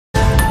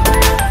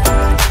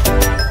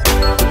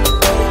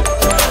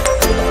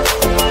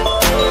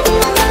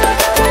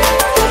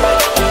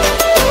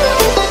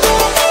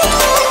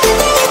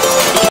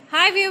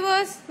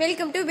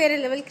வேற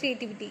level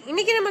creativity.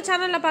 இன்னைக்கு நம்ம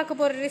சேனல்ல பார்க்க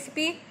போற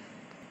ரெசிபி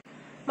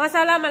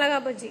மசாலா மிளகா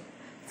பஜ்ஜி.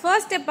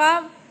 ஃபர்ஸ்ட் ஸ்டெப்பா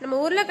நம்ம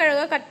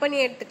உருளைக்கிழங்கை கட் பண்ணி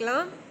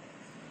எடுத்துக்கலாம்.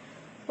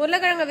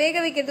 உருளைக்கிழங்கை வேக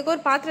வைக்கிறதுக்கு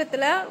ஒரு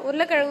பாத்திரத்துல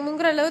உருளைக்கிழங்கு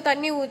முங்குற அளவு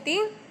தண்ணி ஊற்றி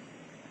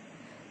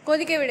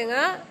கொதிக்க விடுங்க.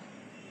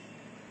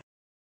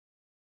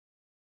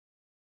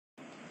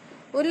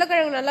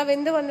 உருளைக்கிழங்கு நல்லா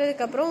வெந்து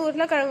வந்ததுக்கு அப்புறம்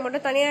உருளைக்கிழங்கு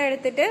மட்டும் தனியா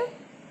எடுத்துட்டு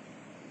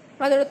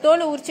அதோட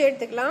தோலை உரிச்சு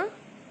எடுத்துக்கலாம்.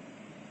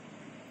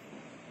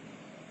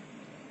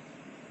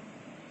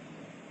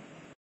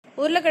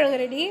 உருளைக்கிழங்கு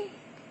ரெடி.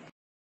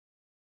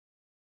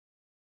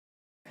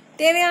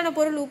 தேவையான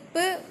பொருள்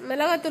உப்பு,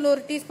 மிளகாத்தூள்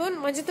 1 டீஸ்பூன்,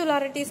 மஞ்சத்தூள்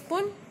 1/2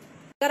 டீஸ்பூன்,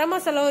 கரம்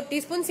மசாலா 1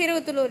 டீஸ்பூன்,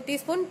 சீரகத்தூள் 1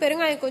 டீஸ்பூன்,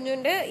 பெருங்காயம்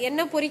கொஞ்சோண்டு,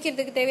 எண்ணெய்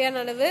பொரிக்கிறதுக்கு தேவையான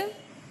அளவு,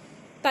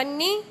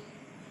 தண்ணி,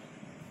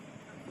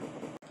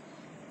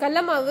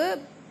 கடல மாவு,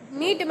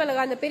 நீட்டு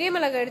மிளகாய் அந்த பெரிய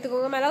மிளகாய்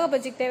எடுத்துக்கோங்க. மிளகா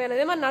பஜ்ஜிக்கு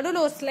தேவையானது மாதிரி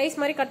நடுவில் ஒரு ஸ்லைஸ்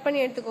மாதிரி கட்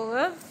பண்ணி எடுத்துக்கோங்க.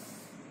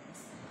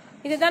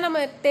 இதுதான்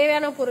நம்ம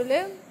தேவையான பொருள்.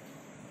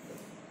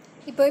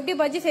 இப்போ எப்படி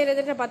பஜ்ஜி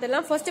செய்யறதுன்னு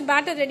பார்த்துக்கலாம். ஃபர்ஸ்ட்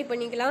பேட்டர் ரெடி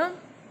பண்ணிக்கலாம்.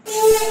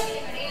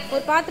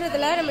 ஒரு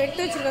பாத்திரத்துல நம்ம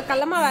எடுத்து வச்சிருக்க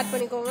கடல மாவு ஆட்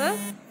பண்ணிக்கோங்க.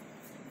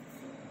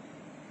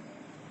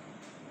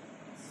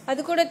 அது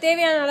கூட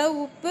தேவையான அளவு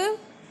உப்பு,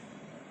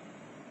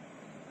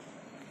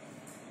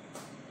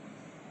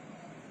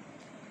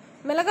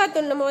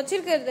 மிளகாத்தூள் நம்ம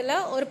வச்சிருக்கிறதுல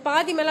ஒரு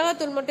பாதி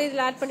மிளகாத்தூள் மட்டும்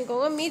இதில் ஆட்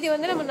பண்ணிக்கோங்க. மீதி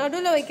வந்து நம்ம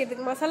நடுவில்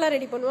வைக்கிறதுக்கு மசாலா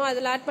ரெடி பண்ணுவோம்,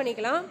 அதில் ஆட்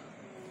பண்ணிக்கலாம்.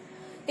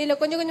 இதில்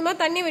கொஞ்சம்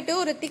கொஞ்சமாக தண்ணி விட்டு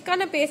ஒரு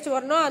திக்கான பேஸ்ட்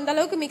வரணும், அந்த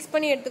அளவுக்கு மிக்ஸ்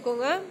பண்ணி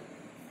எடுத்துக்கோங்க.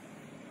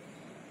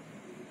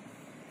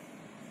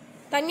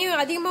 தண்ணி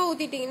அதிகமாக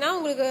ஊற்றிட்டிங்கன்னா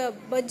உங்களுக்கு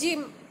பஜ்ஜி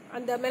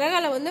அந்த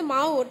மிளகால வந்து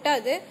மாவு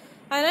ஒட்டாது.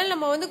 அதனால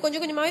நம்ம வந்து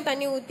கொஞ்சம் கொஞ்சமாகவே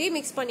தண்ணி ஊற்றி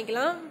மிக்ஸ்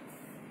பண்ணிக்கலாம்.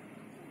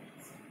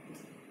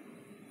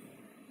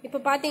 இப்போ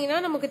பார்த்தீங்கன்னா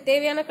நமக்கு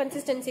தேவையான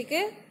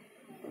கன்சிஸ்டன்சிக்கு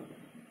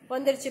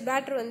வந்துருச்சு.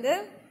 பேட்டர் வந்து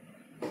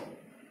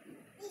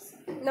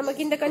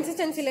நமக்கு இந்த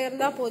கன்சிஸ்டன்சில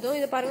இருந்தால் போதும்.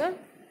 இது பாருங்க,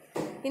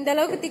 இந்த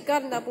அளவுக்கு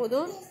திக்காக இருந்தால்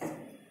போதும்.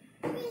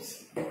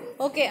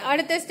 ஓகே,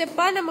 அடுத்த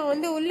ஸ்டெப்பாக நம்ம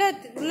வந்து உள்ள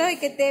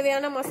வைக்க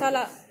தேவையான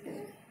மசாலா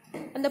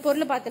அந்த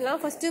பொருளை பார்த்துக்கலாம்.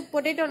 ஃபர்ஸ்ட்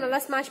பொட்டேட்டோ நல்லா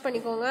ஸ்மாஷ்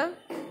பண்ணிக்கோங்க.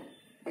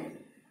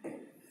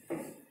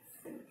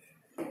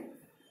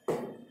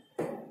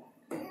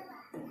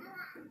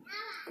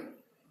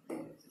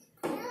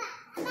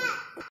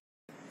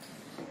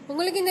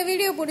 உங்களுக்கு இந்த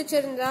வீடியோ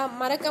பிடிச்சிருந்தா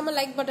மறக்காம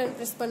லைக் பட்டன்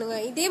பிரஸ் பண்ணுங்க.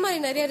 இதே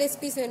மாதிரி நிறைய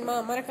ரெசிபிஸ் வேணுமா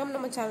மறக்காம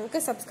நம்ம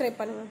சேனலுக்கு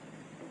சப்ஸ்கிரைப் பண்ணுங்க.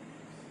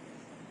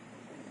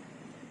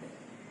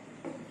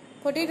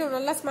 பொட்டேட்டோ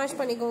நல்லா ஸ்மாஷ்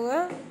பண்ணிக்கோங்க.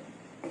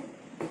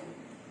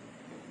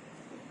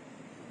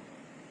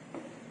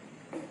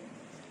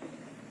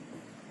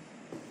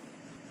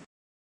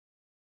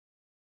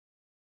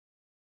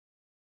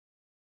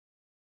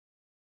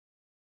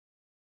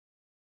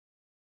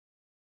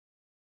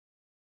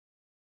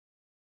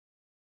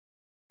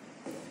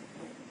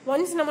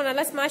 ஒன்ஸ் நம்ம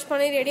நல்லா ஸ்மாஷ்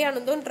பண்ணி ரெடி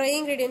ஆனதும் ட்ரை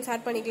இன்கிரீடியன்ஸ்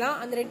ஆட் பண்ணிக்கலாம்.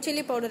 அந்த ரெட்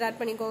சில்லி பவுடர் ஆட்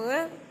பண்ணிக்கோங்க,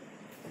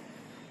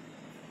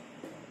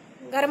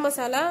 கரம்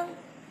மசாலா,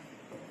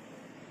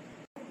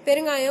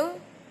 பெருங்காயம்,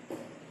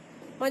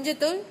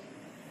 மஞ்சத்தூள்,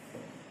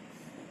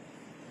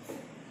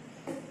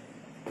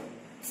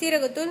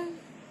 சீரகத்தூள்,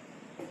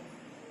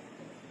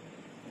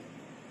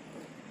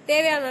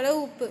 தேவையான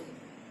அளவு உப்பு,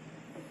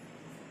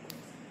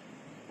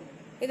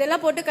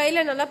 இதெல்லாம் போட்டு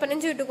கையில நல்லா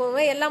பிணைஞ்சு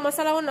விட்டுக்கோங்க. எல்லா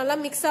மசாலாவும் நல்லா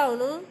மிக்ஸ்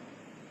ஆகணும்.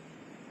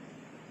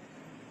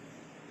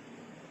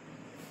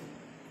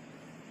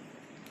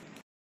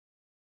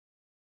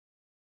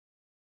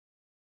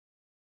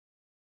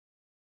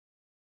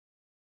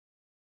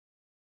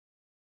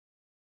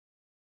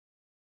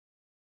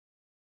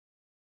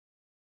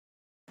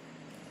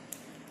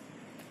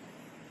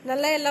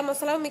 நல்லா எல்லா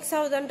மசாலாவும் மிக்ஸ்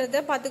ஆகுதுன்றதை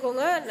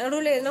பார்த்துக்கோங்க.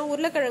 நடுவில் எதுனா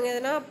உருளைக்கிழங்கு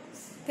எதுனா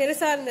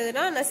பெருசாக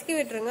இருந்ததுன்னா நசுக்கி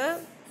விட்டுருங்க.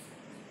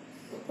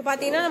 இப்போ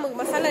பார்த்தீங்கன்னா நமக்கு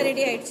மசாலா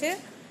ரெடி ஆயிடுச்சு.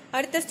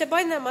 அடுத்த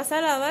ஸ்டெப்பாக இந்த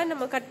மசாலாவை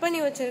நம்ம கட் பண்ணி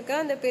வச்சிருக்க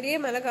அந்த பெரிய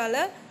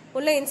மிளகால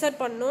உள்ளே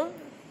இன்சர்ட் பண்ணணும்.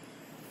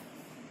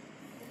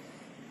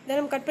 இதை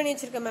நம்ம கட் பண்ணி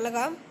வச்சிருக்க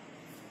மிளகா.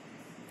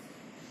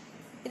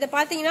 இதை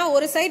பார்த்தீங்கன்னா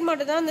ஒரு சைடு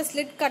மட்டும் தான் அந்த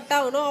ஸ்லிட் கட்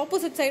ஆகணும்,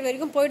 ஆப்போசிட் சைடு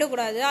வரைக்கும்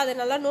போயிடக்கூடாது. அதை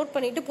நல்லா நோட்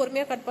பண்ணிட்டு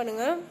பொறுமையாக கட்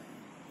பண்ணுங்க.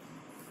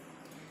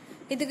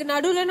 இதுக்கு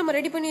நடுவில் நம்ம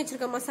ரெடி பண்ணி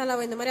வச்சிருக்க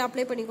மசாலாவை இந்த மாதிரி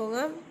அப்ளை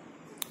பண்ணிக்கோங்க.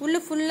 உள்ள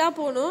ஃபுல்லா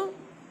போகணும்.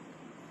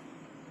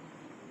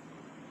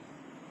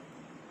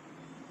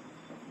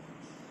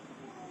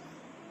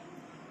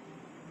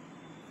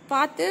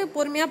 பார்த்து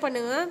பொறுமையா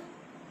பண்ணுங்க.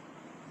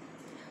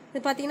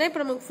 இது பார்த்தீங்கன்னா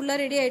இப்போ நமக்கு ஃபுல்லா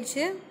ரெடி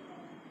ஆயிடுச்சு.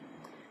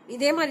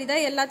 இதே மாதிரி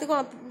தான்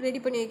எல்லாத்துக்கும்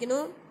ரெடி பண்ணி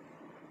வைக்கணும்.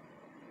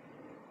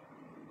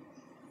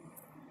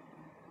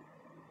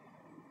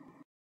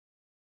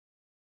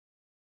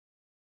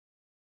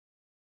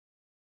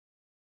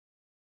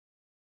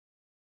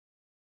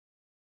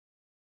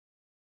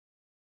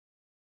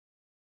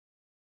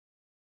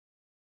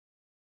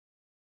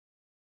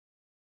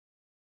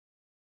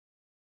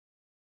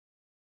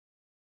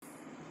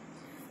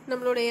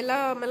 நம்மளோட எல்லா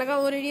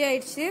மிளகாவும் ரெடி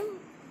ஆயிடுச்சு.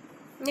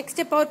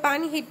 நெக்ஸ்ட் இப்போ ஒரு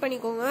பேன் ஹீட்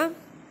பண்ணிக்கோங்க.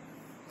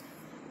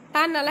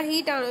 பேன் நல்லா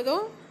ஹீட்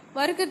ஆனதும்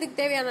வறுக்கிறதுக்கு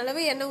தேவையான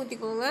அளவு எண்ணெய்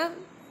ஊற்றிக்கோங்க.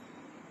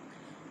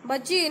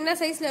 பஜ்ஜி என்ன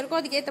சைஸில் இருக்கோ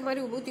அதுக்கேற்ற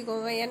மாதிரி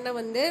ஊற்றிக்கோங்க எண்ணெய்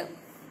வந்து.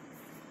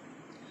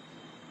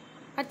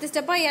 அடுத்த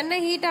ஸ்டெப்பாக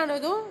எண்ணெய் ஹீட்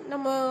ஆனதும்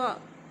நம்ம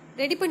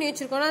ரெடி பண்ணி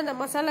வச்சுருக்கோம்னா அந்த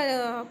மசாலா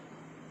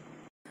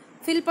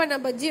ஃபில் பண்ண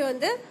பஜ்ஜி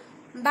வந்து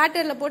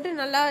பேட்டரில் போட்டு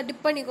நல்லா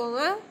டிப்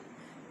பண்ணிக்கோங்க.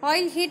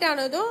 ஆயில் ஹீட்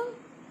ஆனதும்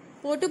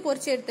போட்டு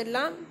பொரிச்சு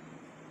எடுத்துடலாம்.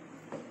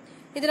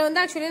 இதில்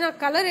வந்து ஆக்சுவலி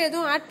நான் கலர்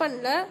எதுவும் ஆட்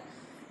பண்ணல.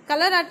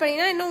 கலர் ஆட்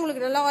பண்ணிங்கன்னா இன்னும்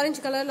உங்களுக்கு நல்லா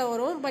ஆரஞ்சு கலரில்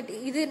வரும். பட்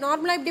இது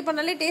நார்மலாக இப்படி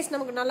பண்ணாலே டேஸ்ட்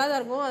நமக்கு நல்லா தான்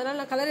இருக்கும். அதனால்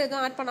நான் கலர்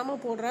எதுவும் ஆட்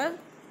பண்ணாமல் போடுறேன்.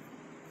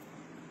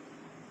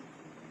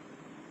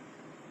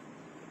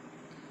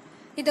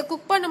 இதை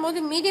குக் பண்ணும்போது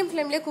மீடியம்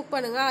ஃப்ளேம்லேயே குக்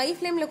பண்ணுங்கள். ஹை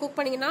ஃப்ளேமில் குக்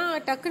பண்ணிங்கன்னா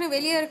டக்குன்னு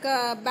வெளியே இருக்க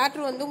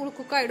பேட்டர் வந்து உங்களுக்கு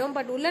குக் ஆகிடும்.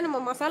 பட் உள்ளே நம்ம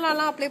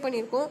மசாலாலாம் அப்ளை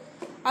பண்ணியிருக்கோம்,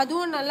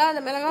 அதுவும் நல்லா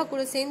அந்த மிளகா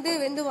கூட சேர்ந்து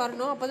வெந்து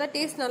வரணும். அப்போ தான்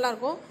டேஸ்ட்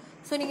நல்லாயிருக்கும்.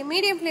 ஸோ நீங்கள்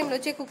மீடியம் ஃப்ளேமில்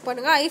வச்சே குக்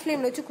பண்ணுங்கள், ஹை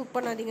ஃப்ளேமில் வச்சு குக்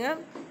பண்ணாதீங்க.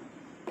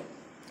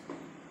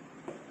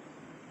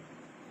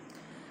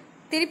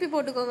 திருப்பி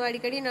போட்டுக்கோங்க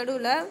அடிக்கடி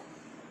நடுவில்.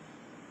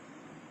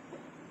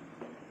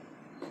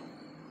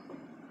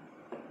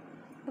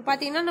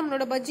 பார்த்தீங்கன்னா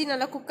நம்மளோட பஜ்ஜி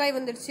நல்லா குக்காய்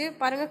வந்துடுச்சு.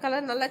 பாருங்கள்,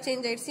 கலர் நல்லா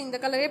சேஞ்ச் ஆயிடுச்சு. இந்த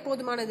கலரே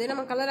போதுமானது,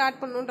 நம்ம கலர் ஆட்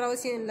பண்ணணுன்ற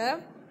அவசியம் இல்லை.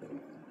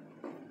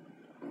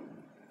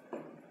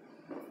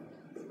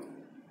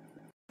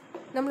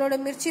 நம்மளோட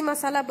மிர்ச்சி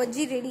மசாலா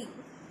பஜ்ஜி ரெடி.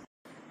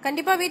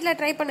 கண்டிப்பாக வீட்டில்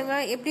ட்ரை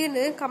பண்ணுங்கள். எப்படி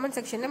இருந்தது கமெண்ட்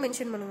செக்ஷனில்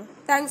மென்ஷன் பண்ணுங்கள்.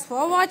 தேங்க்ஸ்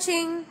ஃபார்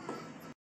வாட்சிங்.